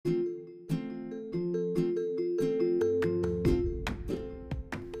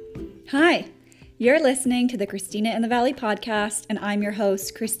Hi, you're listening to the Christina in the Valley podcast, and I'm your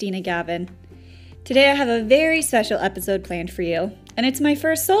host, Christina Gavin. Today I have a very special episode planned for you, and it's my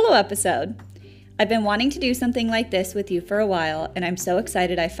first solo episode. I've been wanting to do something like this with you for a while, and I'm so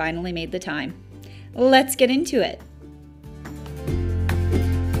excited I finally made the time. Let's get into it.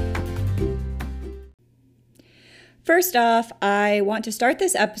 First off, I want to start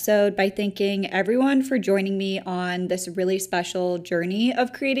this episode by thanking everyone for joining me on this really special journey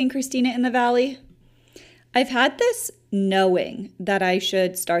of creating Christina in the Valley. I've had this knowing that I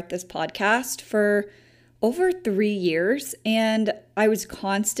should start this podcast for over 3 years, and I was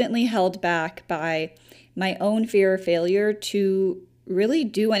constantly held back by my own fear of failure to really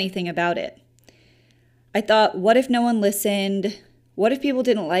do anything about it. I thought, what if no one listened? What if people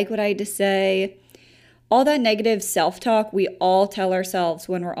didn't like what I had to say? All that negative self-talk we all tell ourselves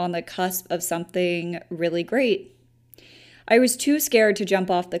when we're on the cusp of something really great. I was too scared to jump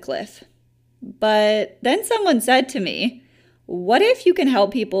off the cliff. But then someone said to me, what if you can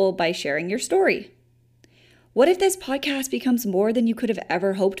help people by sharing your story? What if this podcast becomes more than you could have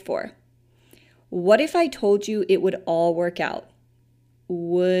ever hoped for? What if I told you it would all work out?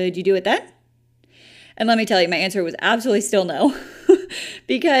 Would you do it then? And let me tell you, my answer was absolutely still no.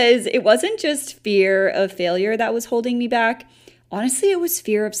 Because it wasn't just fear of failure that was holding me back. Honestly, it was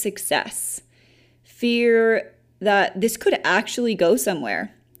fear of success. Fear that this could actually go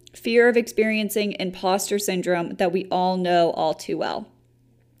somewhere. Fear of experiencing imposter syndrome that we all know all too well.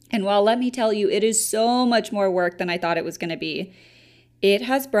 And while let me tell you, it is so much more work than I thought it was going to be. It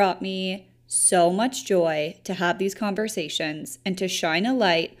has brought me so much joy to have these conversations and to shine a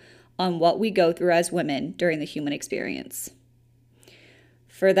light on what we go through as women during the human experience.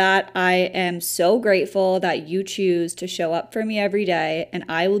 For that, I am so grateful that you choose to show up for me every day, and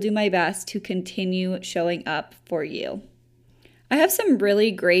I will do my best to continue showing up for you. I have some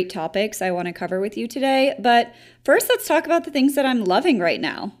really great topics I want to cover with you today, but first let's talk about the things that I'm loving right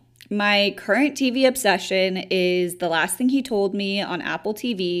now. My current TV obsession is The Last Thing He Told Me on Apple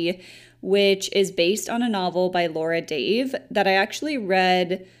TV, which is based on a novel by Laura Dave that I actually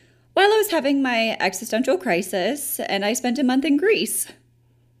read while I was having my existential crisis, and I spent a month in Greece.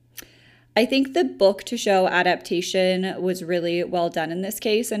 I think the book to show adaptation was really well done in this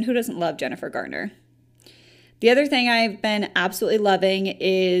case, and who doesn't love Jennifer Garner? The other thing I've been absolutely loving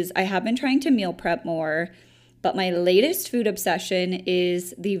is I have been trying to meal prep more, but my latest food obsession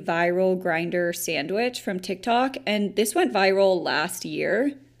is the viral grinder sandwich from TikTok, and this went viral last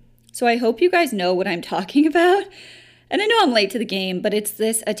year. So I hope you guys know what I'm talking about. And I know I'm late to the game, but it's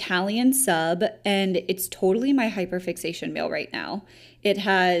this Italian sub, and it's totally my hyperfixation meal right now. It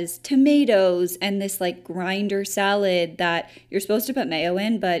has tomatoes and this like grinder salad that you're supposed to put mayo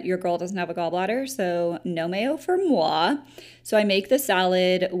in, but your girl doesn't have a gallbladder, so no mayo for moi. So I make the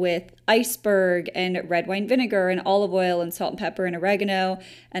salad with iceberg and red wine vinegar and olive oil and salt and pepper and oregano.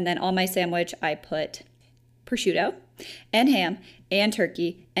 And then on my sandwich, I put prosciutto and ham and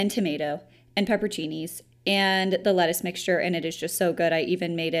turkey and tomato and pepperoncinis and the lettuce mixture, and it is just so good. I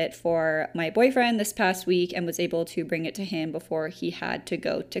even made it for my boyfriend this past week and was able to bring it to him before he had to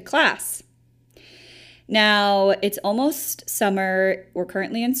go to class. Now, it's almost summer. We're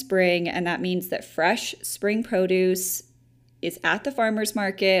currently in spring, and that means that fresh spring produce is at the farmer's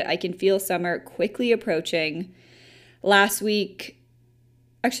market. I can feel summer quickly approaching. A few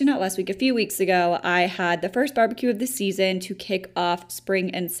weeks ago, I had the first barbecue of the season to kick off spring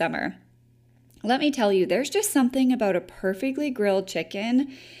and summer. Let me tell you, there's just something about a perfectly grilled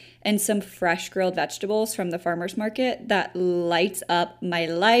chicken and some fresh grilled vegetables from the farmer's market that lights up my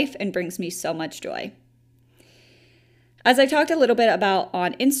life and brings me so much joy. As I talked a little bit about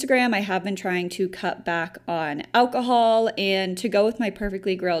on Instagram, I have been trying to cut back on alcohol, and to go with my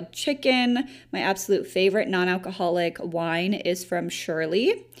perfectly grilled chicken, my absolute favorite non-alcoholic wine is from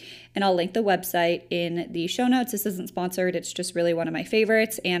Shirley. And I'll link the website in the show notes. This isn't sponsored. It's just really one of my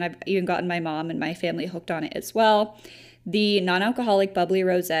favorites. And I've even gotten my mom and my family hooked on it as well. The non-alcoholic bubbly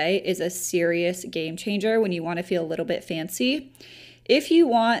rosé is a serious game changer when you want to feel a little bit fancy. If you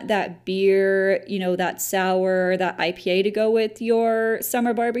want that beer, that sour, that IPA to go with your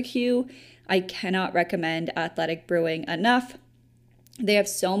summer barbecue, I cannot recommend Athletic Brewing enough. They have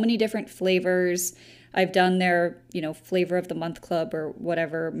so many different flavors. I've done their, flavor of the month club or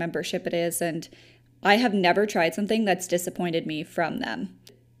whatever membership it is, and I have never tried something that's disappointed me from them.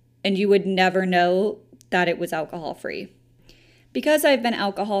 And you would never know that it was alcohol-free. Because I've been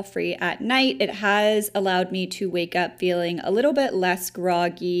alcohol-free at night, it has allowed me to wake up feeling a little bit less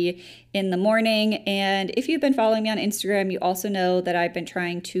groggy in the morning. And if you've been following me on Instagram, you also know that I've been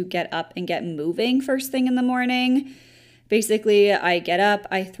trying to get up and get moving first thing in the morning. Basically, I get up,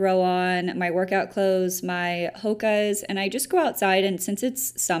 I throw on my workout clothes, my Hokas, and I just go outside. And since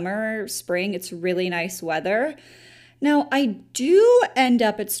it's summer, spring, it's really nice weather. Now, I do end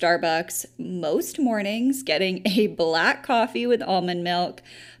up at Starbucks most mornings getting a black coffee with almond milk,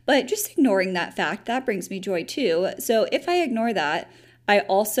 but just ignoring that fact, that brings me joy too. So if I ignore that, I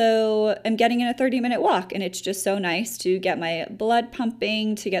also am getting in a 30-minute walk, and it's just so nice to get my blood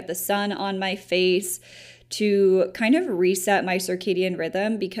pumping, to get the sun on my face, to kind of reset my circadian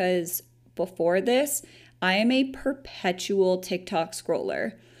rhythm, because before this, I am a perpetual TikTok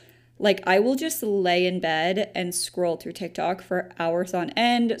scroller. Like, I will just lay in bed and scroll through TikTok for hours on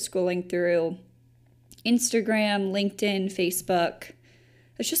end, scrolling through Instagram, LinkedIn, Facebook.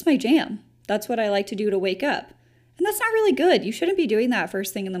 It's just my jam. That's what I like to do to wake up. And that's not really good. You shouldn't be doing that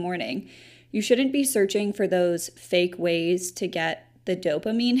first thing in the morning. You shouldn't be searching for those fake ways to get the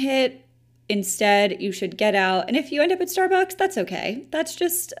dopamine hit. Instead, you should get out. And if you end up at Starbucks, that's okay. That's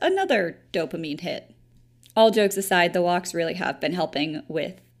just another dopamine hit. All jokes aside, the walks really have been helping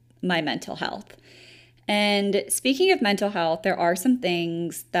with my mental health. And speaking of mental health, there are some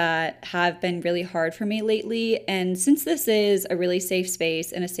things that have been really hard for me lately. And since this is a really safe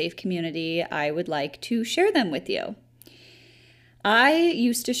space and a safe community, I would like to share them with you. I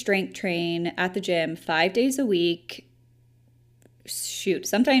used to strength train at the gym 5 days a week.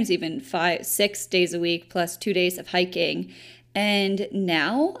 Sometimes even 6 days a week plus 2 days of hiking. And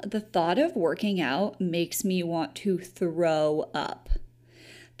now the thought of working out makes me want to throw up.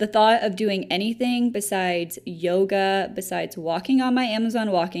 The thought of doing anything besides yoga, besides walking on my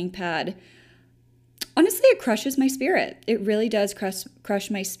Amazon walking pad, honestly, it crushes my spirit. It really does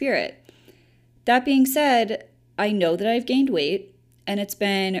crush my spirit. That being said, I know that I've gained weight, and it's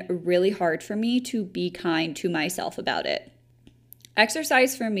been really hard for me to be kind to myself about it.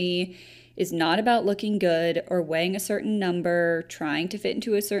 Exercise for me is not about looking good or weighing a certain number, trying to fit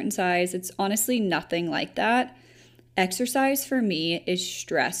into a certain size. It's honestly nothing like that. Exercise for me is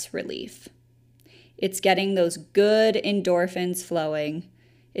stress relief. It's getting those good endorphins flowing.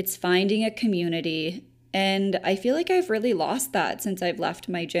 It's finding a community. And I feel like I've really lost that since I've left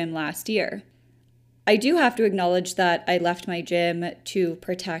my gym last year. I do have to acknowledge that I left my gym to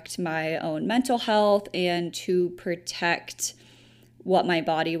protect my own mental health and to protect what my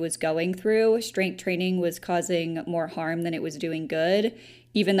body was going through. Strength training was causing more harm than it was doing good.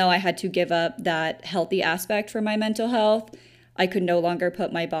 Even though I had to give up that healthy aspect for my mental health, I could no longer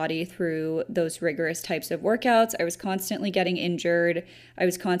put my body through those rigorous types of workouts. I was constantly getting injured. I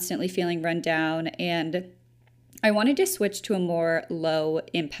was constantly feeling run down, and I wanted to switch to a more low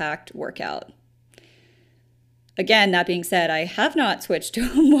impact workout. Again, that being said, I have not switched to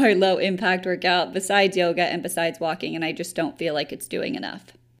a more low impact workout besides yoga and besides walking, and I just don't feel like it's doing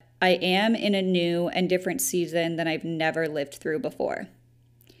enough. I am in a new and different season than I've never lived through before.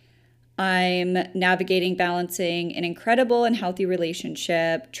 I'm navigating balancing an incredible and healthy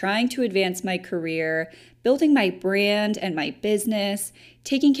relationship, trying to advance my career, building my brand and my business,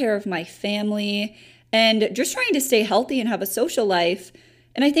 taking care of my family, and just trying to stay healthy and have a social life.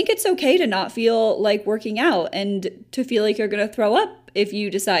 And I think it's okay to not feel like working out and to feel like you're going to throw up if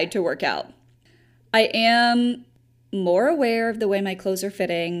you decide to work out. I am more aware of the way my clothes are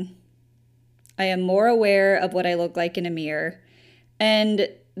fitting. I am more aware of what I look like in a mirror. And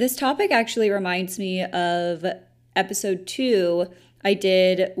this topic actually reminds me of episode 2 I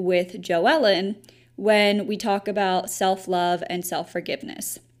did with Joellen when we talk about self-love and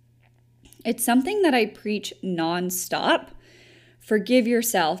self-forgiveness. It's something that I preach nonstop. Forgive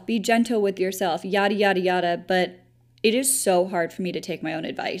yourself, be gentle with yourself, yada, yada, yada. But it is so hard for me to take my own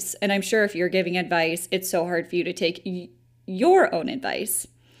advice. And I'm sure if you're giving advice, it's so hard for you to take your own advice.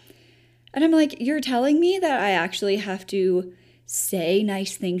 And I'm like, you're telling me that I actually have to say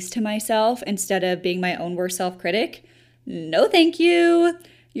nice things to myself instead of being my own worst self-critic? No, thank you.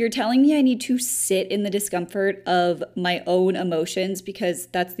 You're telling me I need to sit in the discomfort of my own emotions because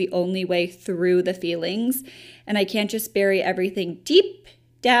that's the only way through the feelings, and I can't just bury everything deep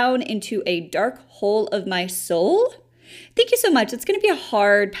down into a dark hole of my soul? Thank you so much. It's going to be a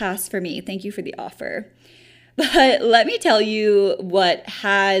hard pass for me. Thank you for the offer. But let me tell you what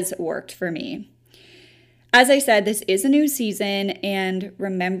has worked for me. As I said, this is a new season, and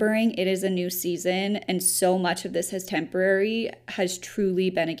remembering it is a new season and so much of this is temporary has truly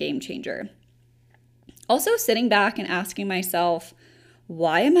been a game changer. Also, sitting back and asking myself,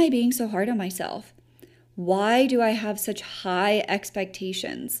 why am I being so hard on myself? Why do I have such high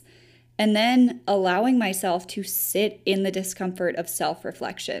expectations? And then allowing myself to sit in the discomfort of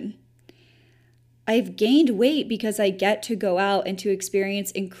self-reflection. I've gained weight because I get to go out and to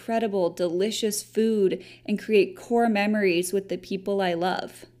experience incredible, delicious food and create core memories with the people I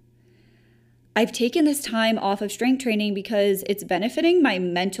love. I've taken this time off of strength training because it's benefiting my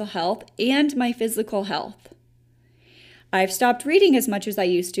mental health and my physical health. I've stopped reading as much as I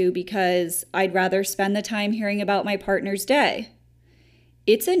used to because I'd rather spend the time hearing about my partner's day.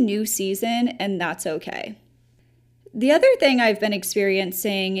 It's a new season, and that's okay. The other thing I've been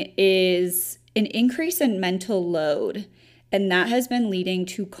experiencing is an increase in mental load, and that has been leading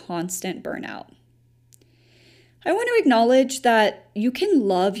to constant burnout. I want to acknowledge that you can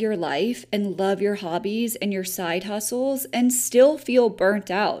love your life and love your hobbies and your side hustles and still feel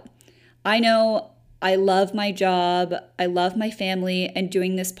burnt out. I know I love my job, I love my family and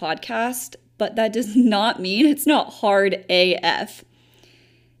doing this podcast, but that does not mean it's not hard AF.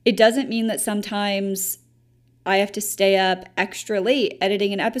 It doesn't mean that sometimes I have to stay up extra late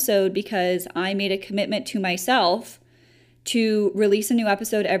editing an episode because I made a commitment to myself to release a new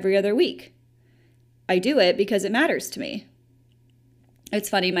episode every other week. I do it because it matters to me. It's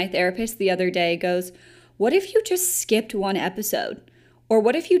funny, my therapist the other day goes, "What if you just skipped one episode? Or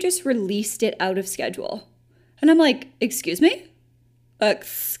what if you just released it out of schedule?" And I'm like, excuse me?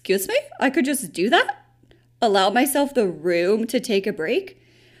 Excuse me? I could just do that? Allow myself the room to take a break?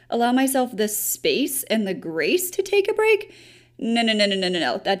 Allow myself the space and the grace to take a break?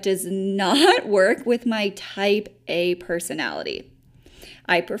 No. That does not work with my type A personality.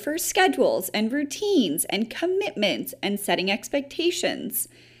 I prefer schedules and routines and commitments and setting expectations.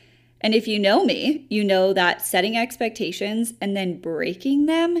 And if you know me, you know that setting expectations and then breaking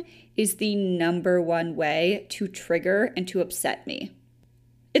them is the number one way to trigger and to upset me.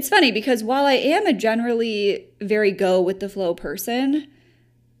 It's funny because while I am a generally very go with the flow person,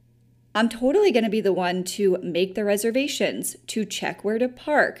 I'm totally going to be the one to make the reservations, to check where to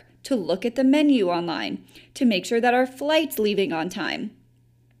park, to look at the menu online, to make sure that our flight's leaving on time.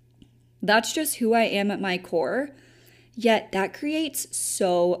 That's just who I am at my core, yet that creates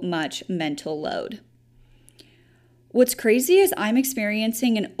so much mental load. What's crazy is I'm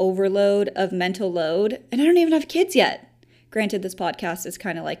experiencing an overload of mental load, and I don't even have kids yet. Granted, this podcast is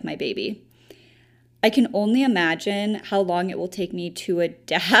kind of like my baby. I can only imagine how long it will take me to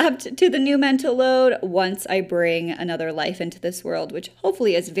adapt to the new mental load once I bring another life into this world, which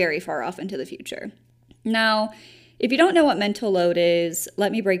hopefully is very far off into the future. Now, if you don't know what mental load is,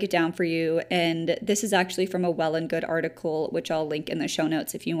 let me break it down for you. And this is actually from a Well and Good article, which I'll link in the show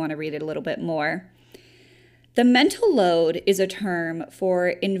notes if you want to read it a little bit more. The mental load is a term for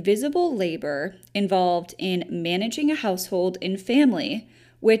invisible labor involved in managing a household and family,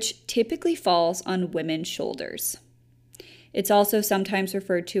 which typically falls on women's shoulders. It's also sometimes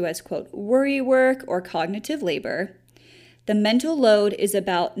referred to as, quote, worry work or cognitive labor. The mental load is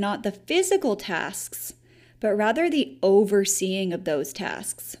about not the physical tasks, but rather the overseeing of those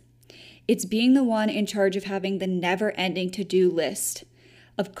tasks. It's being the one in charge of having the never-ending to-do list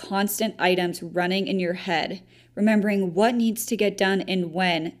of constant items running in your head, remembering what needs to get done and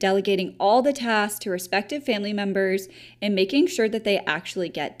when, delegating all the tasks to respective family members, and making sure that they actually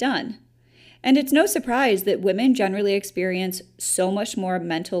get done. And it's no surprise that women generally experience so much more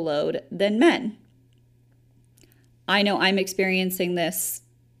mental load than men. I know I'm experiencing this,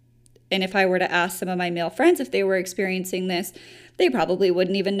 and if I were to ask some of my male friends if they were experiencing this, they probably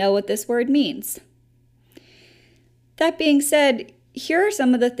wouldn't even know what this word means. That being said, here are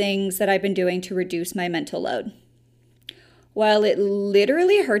some of the things that I've been doing to reduce my mental load. While it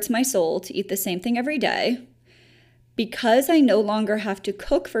literally hurts my soul to eat the same thing every day, because I no longer have to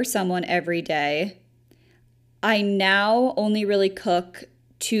cook for someone every day, I now only really cook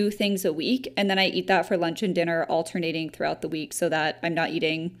 2 things a week, and then I eat that for lunch and dinner alternating throughout the week so that I'm not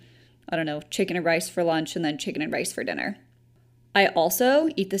eating, chicken and rice for lunch and then chicken and rice for dinner. I also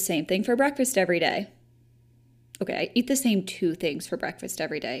eat the same thing for breakfast every day. Okay, I eat the same 2 things for breakfast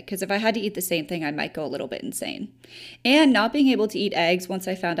every day because if I had to eat the same thing, I might go a little bit insane. And not being able to eat eggs once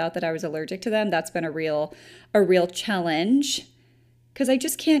I found out that I was allergic to them, that's been a real challenge because I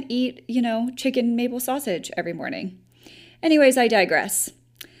just can't eat, chicken and maple sausage every morning. Anyways, I digress.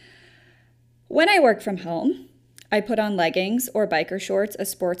 When I work from home, I put on leggings or biker shorts, a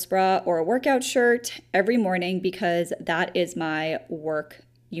sports bra, or a workout shirt every morning because that is my work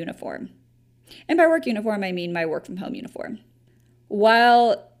uniform. And by work uniform, I mean my work from home uniform.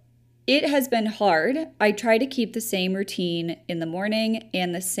 While it has been hard, I try to keep the same routine in the morning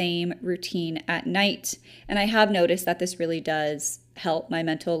and the same routine at night. And I have noticed that this really does help my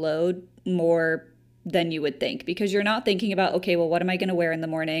mental load more than you would think because you're not thinking about, okay, well, what am I going to wear in the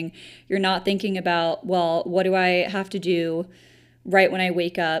morning? You're not thinking about, well, what do I have to do right when I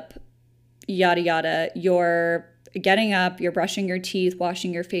wake up yada, yada. You're getting up, you're brushing your teeth,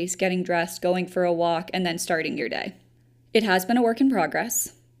 washing your face, getting dressed, going for a walk, and then starting your day. It has been a work in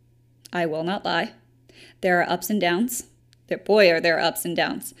progress. I will not lie. There are ups and downs. Boy, are there ups and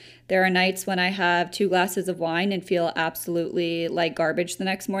downs. There are nights when I have 2 glasses of wine and feel absolutely like garbage the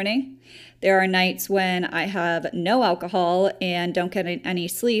next morning. There are nights when I have no alcohol and don't get any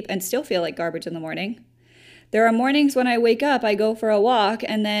sleep and still feel like garbage in the morning. There are mornings when I wake up, I go for a walk,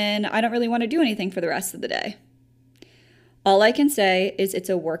 and then I don't really want to do anything for the rest of the day. All I can say is it's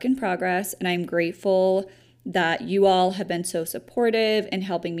a work in progress, and I'm grateful that you all have been so supportive in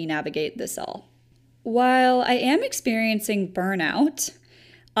helping me navigate this all. While I am experiencing burnout,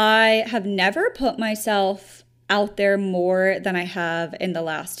 I have never put myself out there more than I have in the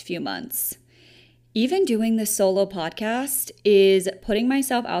last few months. Even doing this solo podcast is putting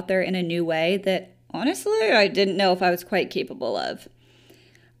myself out there in a new way that honestly I didn't know if I was quite capable of.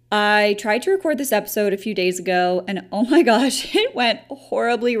 I tried to record this episode a few days ago and oh my gosh, it went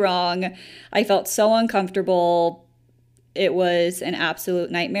horribly wrong. I felt so uncomfortable. It was an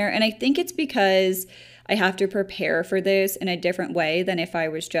absolute nightmare. And I think it's because I have to prepare for this in a different way than if I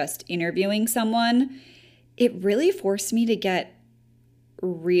was just interviewing someone. It really forced me to get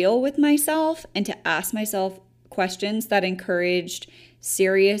real with myself and to ask myself questions that encouraged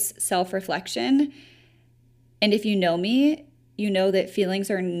serious self-reflection. And if you know me, you know that feelings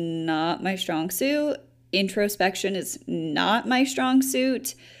are not my strong suit. Introspection is not my strong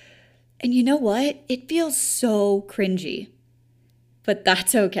suit. And you know what? It feels so cringy, but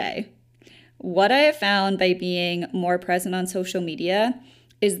that's okay. What I have found by being more present on social media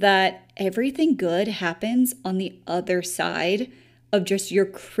is that everything good happens on the other side of just your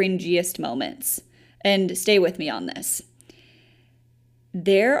cringiest moments. And stay with me on this.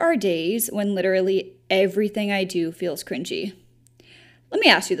 There are days when literally everything I do feels cringy. Let me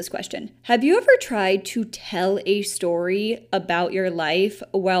ask you this question. Have you ever tried to tell a story about your life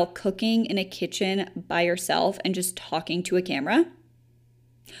while cooking in a kitchen by yourself and just talking to a camera?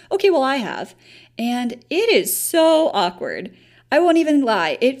 Okay, well, I have. And it is so awkward. I won't even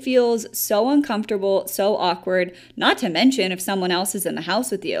lie. It feels so uncomfortable, so awkward, not to mention if someone else is in the house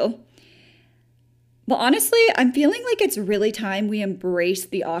with you. But honestly, I'm feeling like it's really time we embrace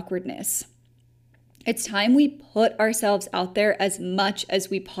the awkwardness. It's time we put ourselves out there as much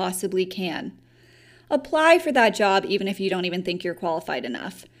as we possibly can. Apply for that job even if you don't even think you're qualified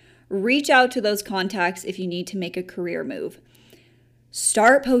enough. Reach out to those contacts if you need to make a career move.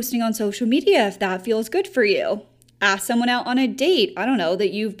 Start posting on social media if that feels good for you. Ask someone out on a date, I don't know,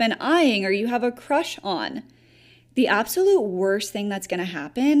 that you've been eyeing or you have a crush on. The absolute worst thing that's going to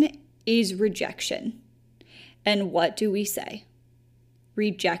happen is rejection. And what do we say?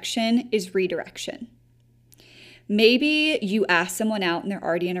 Rejection is redirection. Maybe you ask someone out and they're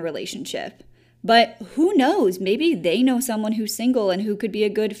already in a relationship, but who knows? Maybe they know someone who's single and who could be a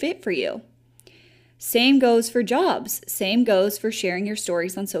good fit for you. Same goes for jobs. Same goes for sharing your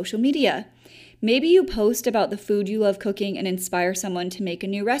stories on social media. Maybe you post about the food you love cooking and inspire someone to make a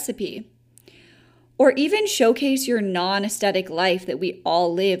new recipe. Or even showcase your non-aesthetic life that we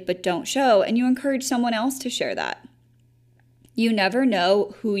all live but don't show, and you encourage someone else to share that. You never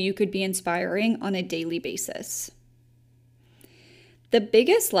know who you could be inspiring on a daily basis. The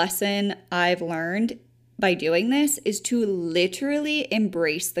biggest lesson I've learned by doing this is to literally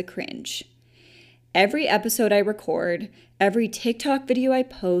embrace the cringe. Every episode I record, every TikTok video I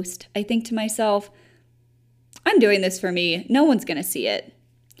post, I think to myself, I'm doing this for me. No one's going to see it.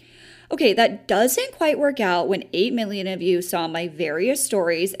 Okay, that doesn't quite work out when 8 million of you saw my various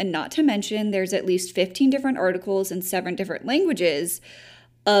stories, and not to mention there's at least 15 different articles in 7 different languages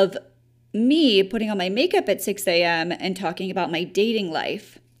of me putting on my makeup at 6 a.m. and talking about my dating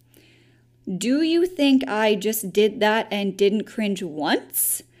life. Do you think I just did that and didn't cringe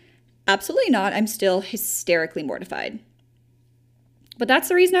once? Absolutely not. I'm still hysterically mortified. But that's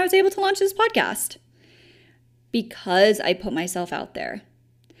the reason I was able to launch this podcast. Because I put myself out there.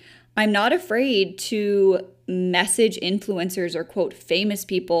 I'm not afraid to message influencers or quote famous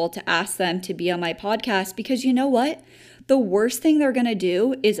people to ask them to be on my podcast because you know what? The worst thing they're going to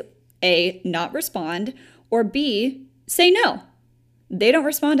do is A, not respond, or B, say no. They don't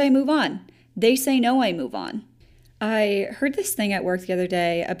respond, I move on. They say no, I move on. I heard this thing at work the other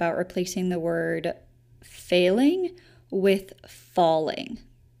day about replacing the word failing with falling.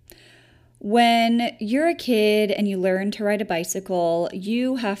 When you're a kid and you learn to ride a bicycle,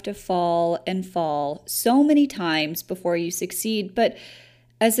 you have to fall and fall so many times before you succeed. But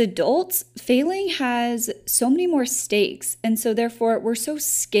as adults, failing has so many more stakes. And so therefore, we're so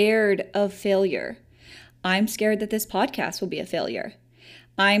scared of failure. I'm scared that this podcast will be a failure.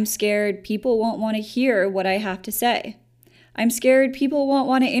 I'm scared people won't want to hear what I have to say. I'm scared people won't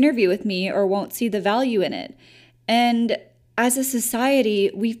want to interview with me or won't see the value in it. And as a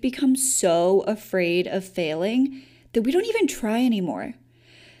society, we've become so afraid of failing that we don't even try anymore.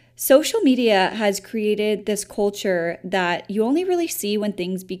 Social media has created this culture that you only really see when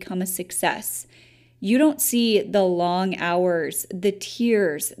things become a success. You don't see the long hours, the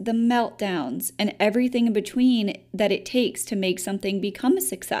tears, the meltdowns, and everything in between that it takes to make something become a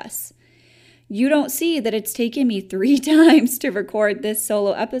success. You don't see that it's taken me 3 times to record this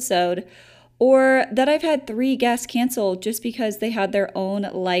solo episode, or that I've had 3 guests cancel just because they had their own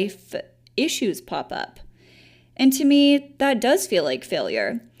life issues pop up. And to me, that does feel like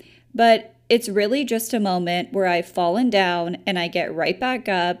failure. But it's really just a moment where I've fallen down and I get right back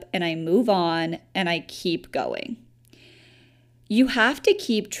up and I move on and I keep going. You have to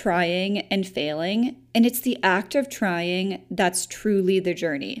keep trying and failing, and it's the act of trying that's truly the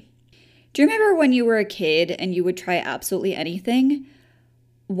journey. Do you remember when you were a kid and you would try absolutely anything?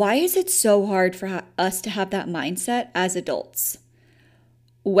 Why is it so hard for us to have that mindset as adults?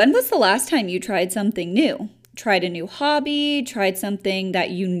 When was the last time you tried something new? Tried a new hobby, tried something that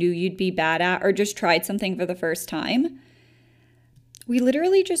you knew you'd be bad at, or just tried something for the first time? We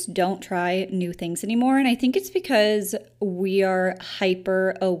literally just don't try new things anymore, and I think it's because we are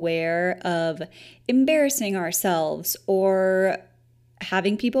hyper aware of embarrassing ourselves or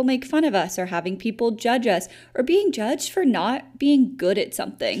having people make fun of us or having people judge us or being judged for not being good at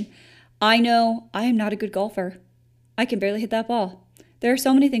something. I know I am not a good golfer. I can barely hit that ball. There are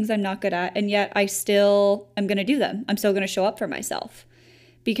so many things I'm not good at, and yet I still am going to do them. I'm still going to show up for myself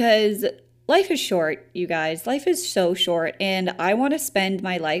because life is short, you guys. Life is so short, and I want to spend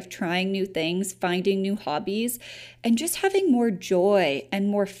my life trying new things, finding new hobbies, and just having more joy and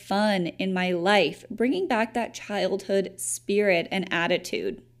more fun in my life, bringing back that childhood spirit and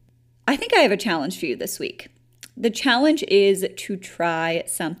attitude. I think I have a challenge for you this week. The challenge is to try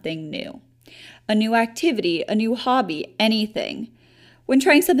something new. A new activity, a new hobby, anything. When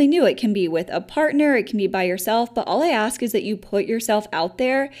trying something new, it can be with a partner, it can be by yourself, but all I ask is that you put yourself out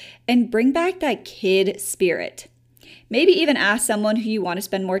there and bring back that kid spirit. Maybe even ask someone who you want to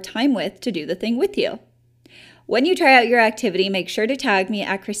spend more time with to do the thing with you. When you try out your activity, make sure to tag me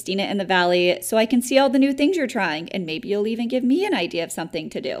at Christina in the Valley so I can see all the new things you're trying, and maybe you'll even give me an idea of something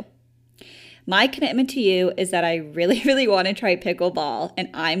to do. My commitment to you is that I really, really want to try pickleball, and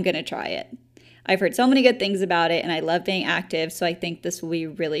I'm going to try it. I've heard so many good things about it, and I love being active, so I think this will be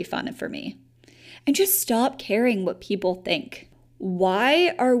really fun for me. And just stop caring what people think.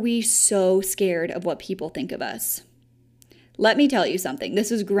 Why are we so scared of what people think of us? Let me tell you something.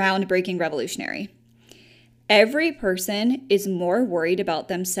 This is groundbreaking, revolutionary. Every person is more worried about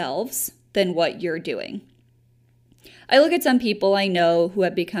themselves than what you're doing. I look at some people I know who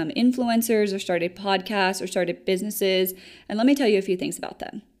have become influencers or started podcasts or started businesses, and let me tell you a few things about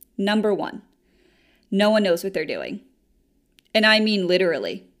them. Number 1. No one knows what they're doing. And I mean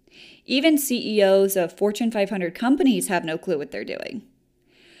literally. Even CEOs of Fortune 500 companies have no clue what they're doing.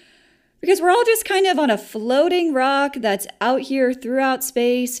 Because we're all just kind of on a floating rock that's out here throughout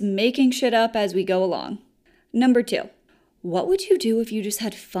space, making shit up as we go along. Number 2, what would you do if you just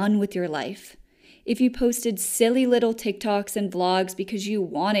had fun with your life? If you posted silly little TikToks and vlogs because you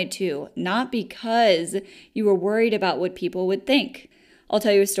wanted to, not because you were worried about what people would think. I'll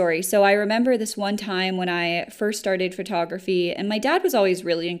tell you a story. So I remember this one time when I first started photography, and my dad was always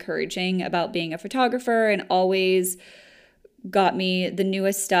really encouraging about being a photographer and always got me the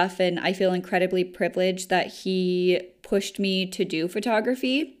newest stuff. And I feel incredibly privileged that he pushed me to do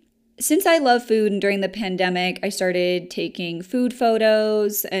photography. Since I love food, and during the pandemic, I started taking food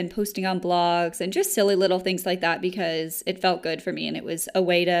photos and posting on blogs and just silly little things like that because it felt good for me and it was a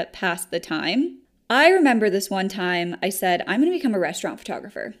way to pass the time. I remember this one time I said, I'm going to become a restaurant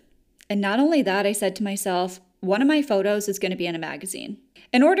photographer. And not only that, I said to myself, one of my photos is going to be in a magazine.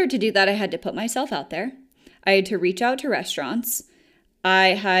 In order to do that, I had to put myself out there. I had to reach out to restaurants. I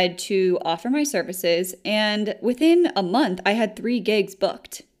had to offer my services. And within a month, I had 3 gigs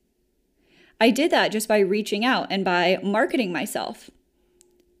booked. I did that just by reaching out and by marketing myself.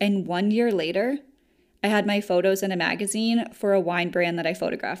 And 1 year later, I had my photos in a magazine for a wine brand that I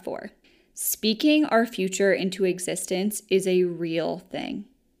photographed for. Speaking our future into existence is a real thing.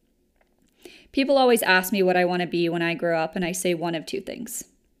 People always ask me what I want to be when I grow up, and I say one of 2 things.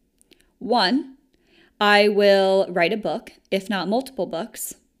 1, I will write a book, if not multiple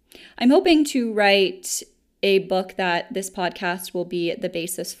books. I'm hoping to write a book that this podcast will be the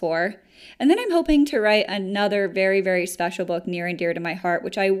basis for. And then I'm hoping to write another very, very special book near and dear to my heart,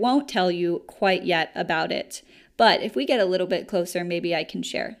 which I won't tell you quite yet about it. But if we get a little bit closer, maybe I can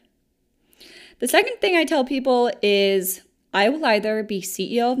share. The second thing I tell people is I will either be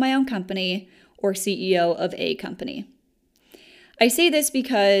CEO of my own company or CEO of a company. I say this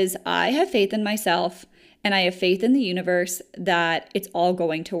because I have faith in myself and I have faith in the universe that it's all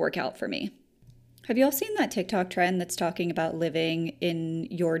going to work out for me. Have you all seen that TikTok trend that's talking about living in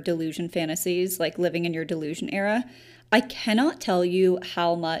your delusion fantasies, like living in your delusion era? I cannot tell you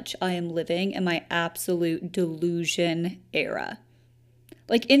how much I am living in my absolute delusion era.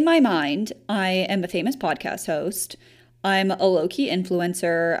 Like in my mind, I am a famous podcast host. I'm a low-key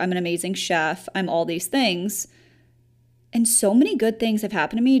influencer. I'm an amazing chef. I'm all these things. And so many good things have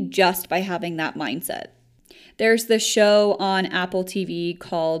happened to me just by having that mindset. There's this show on Apple TV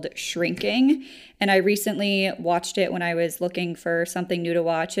called Shrinking, and I recently watched it when I was looking for something new to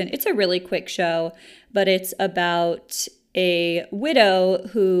watch, and it's a really quick show, but it's about a widow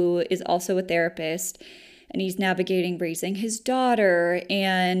who is also a therapist, and he's navigating raising his daughter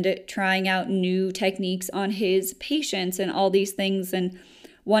and trying out new techniques on his patients and all these things. And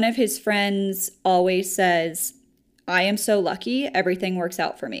one of his friends always says, "I am so lucky, everything works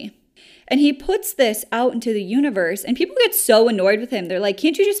out for me." And he puts this out into the universe and people get so annoyed with him. They're like,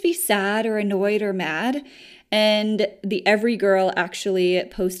 "Can't you just be sad or annoyed or mad?" And the Every Girl actually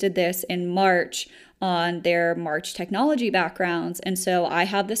posted this in March on their March technology backgrounds. And so I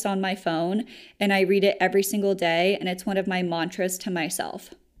have this on my phone and I read it every single day. And it's one of my mantras to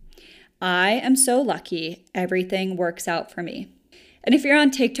myself. I am so lucky, everything works out for me. And if you're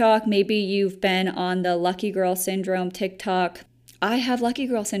on TikTok, maybe you've been on the Lucky Girl Syndrome TikTok. I have Lucky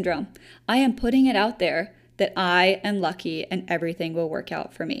Girl Syndrome. I am putting it out there that I am lucky and everything will work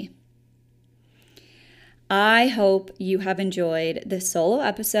out for me. I hope you have enjoyed this solo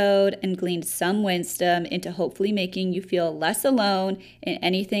episode and gleaned some wisdom into hopefully making you feel less alone in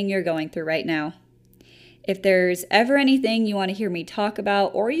anything you're going through right now. If there's ever anything you want to hear me talk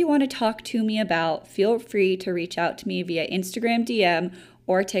about or you want to talk to me about, feel free to reach out to me via Instagram DM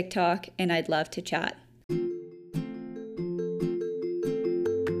or TikTok, and I'd love to chat.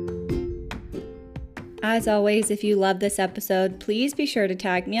 As always, if you love this episode, please be sure to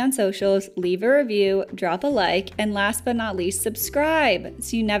tag me on socials, leave a review, drop a like, and last but not least, subscribe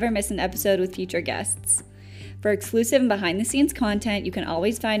so you never miss an episode with future guests. For exclusive and behind-the-scenes content, you can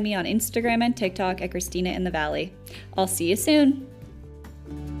always find me on Instagram and TikTok at Christina in the Valley. I'll see you soon.